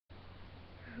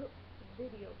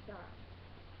video time.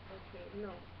 Okay, no,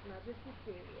 now this is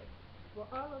serious. For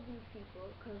all of you people,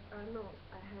 because I know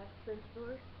I have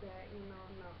sensors that, no.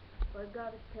 But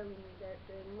God is telling me that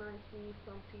there might be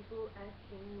some people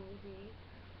asking maybe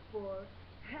for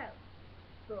help.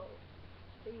 So,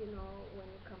 when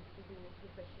it comes to being a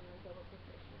professional, double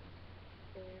profession.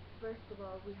 First of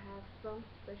all, we have some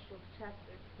special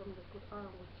chapters from the Quran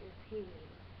which is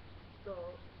healing. So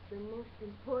the most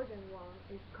important one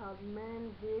is called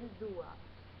Manzil Dua.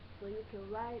 So you can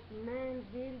write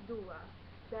Manzil Dua.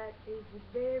 That is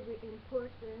very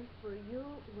important for you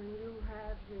when you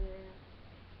have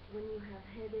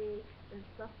headaches and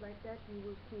stuff like that. You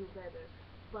will feel better.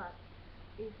 But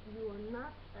if you are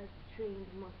not a trained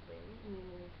Muslim,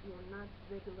 meaning if you are not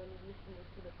regularly listening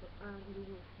to the Quran, you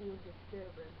will feel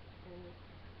disturbance, and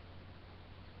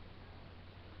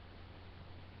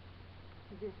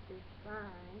this is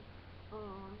sign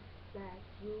on that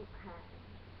you have,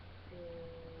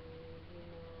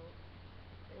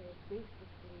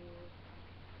 basically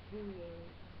being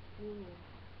being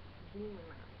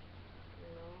demonized,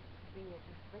 being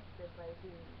affected by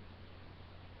demons.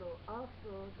 So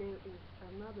also there is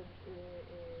another,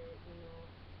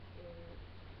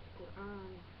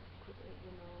 Quran,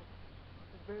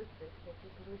 verses that you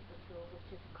can listen to, which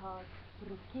is called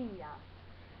Rukiya.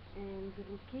 And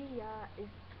Rukiya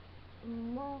is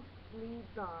mostly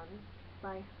done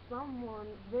by someone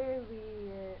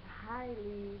very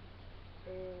highly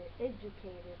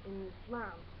educated in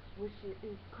Islam, which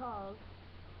is called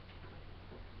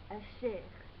a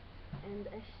sheikh. And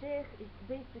a sheikh is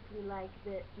basically like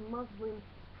the Muslim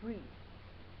priest.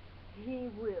 He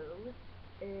will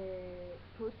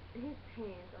put his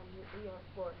hand on your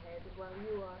forehead while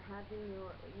you are having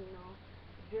your,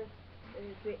 just,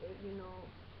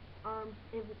 arms,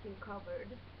 everything covered,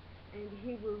 and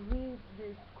he will read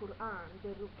this Quran, the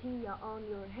Ruqiyya, on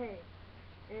your head.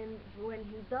 And when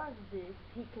he does this,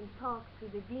 he can talk to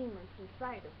the demons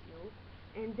inside of you,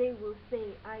 and they will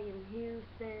say, I am here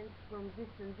sent from this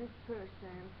and this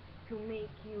person to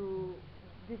make you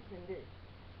this and this.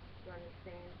 You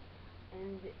understand?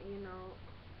 And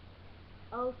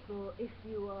also, if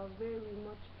you are very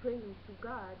much praying to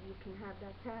God, you can have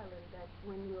that talent that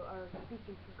when you are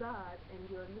speaking to God and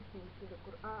you are listening to the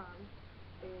Quran,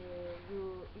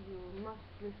 you must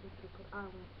listen to the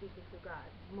Quran when speaking to God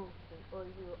mostly, or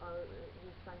you are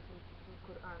reciting the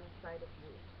Quran inside of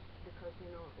you, because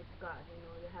it's God.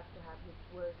 You have to have His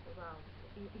words around.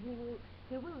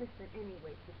 He will listen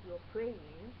anyways if you're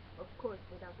praying, of course,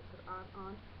 without the Quran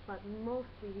on. But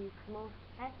mostly He's most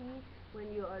happy when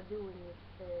you are doing it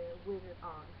with it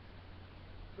on.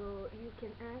 So you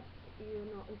can ask,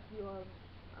 if you are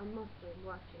a Muslim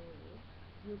watching me,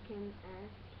 you can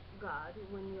ask God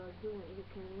when you are doing. You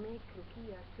can make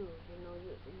ruqyah too.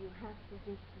 You have to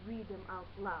just read them out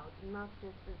loud, not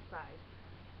just inside.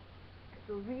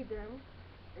 So read them,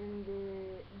 and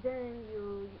then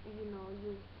you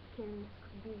can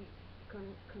be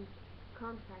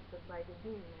contacted by the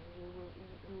demon.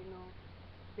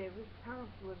 There is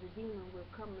times where the demon will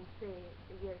come and say,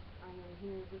 yes, I am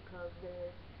here because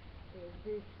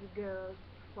this girl's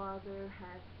father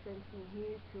has sent me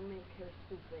here to make her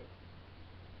stupid.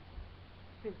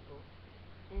 Simple.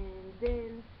 And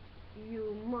then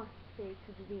you must say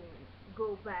to the demon,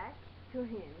 go back to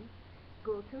him,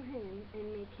 go to him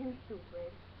and make him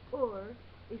stupid, or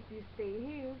if you stay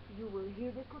here, you will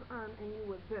hear the Quran and you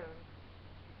will burn.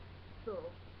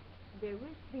 So there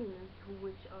is demons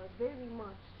which are very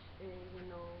much,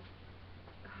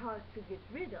 hard to get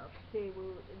rid of. They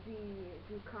will be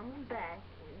coming back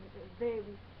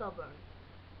very stubborn.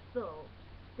 So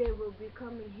they will be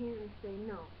coming here and say,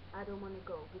 no, I don't want to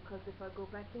go, because if I go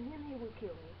back to him, he will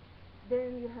kill me.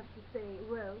 Then you have to say,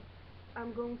 well,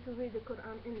 I'm going to read the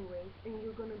Quran anyways, and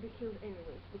you're going to be killed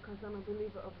anyways, because I'm a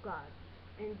believer of God,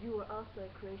 and you are also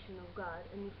a creation of God,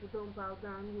 and if you don't bow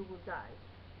down, you will die.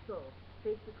 So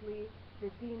basically, the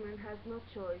demon has no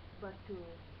choice but to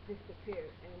disappear,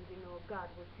 and God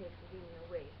will take the demon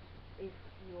away if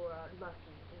you are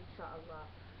lucky, inshallah.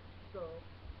 So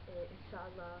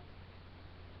inshallah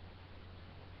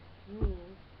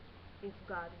means if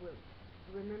God wills.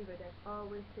 Remember that,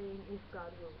 always saying if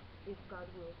God wills,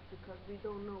 because we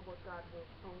don't know what God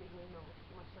wills, only He knows.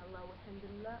 Mashallah,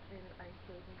 alhamdulillah, and I'm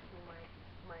praising to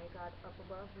my God up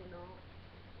above,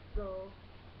 So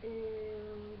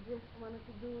just wanted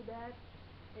to do that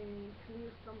and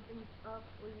clear some things up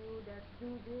for you that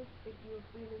do this if you're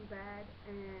feeling bad,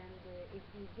 and if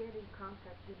you get in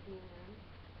contact with demons,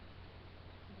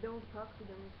 don't talk to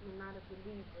them if you're not a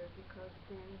believer, because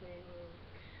then they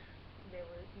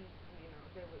will eat,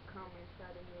 they will come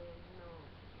inside of you,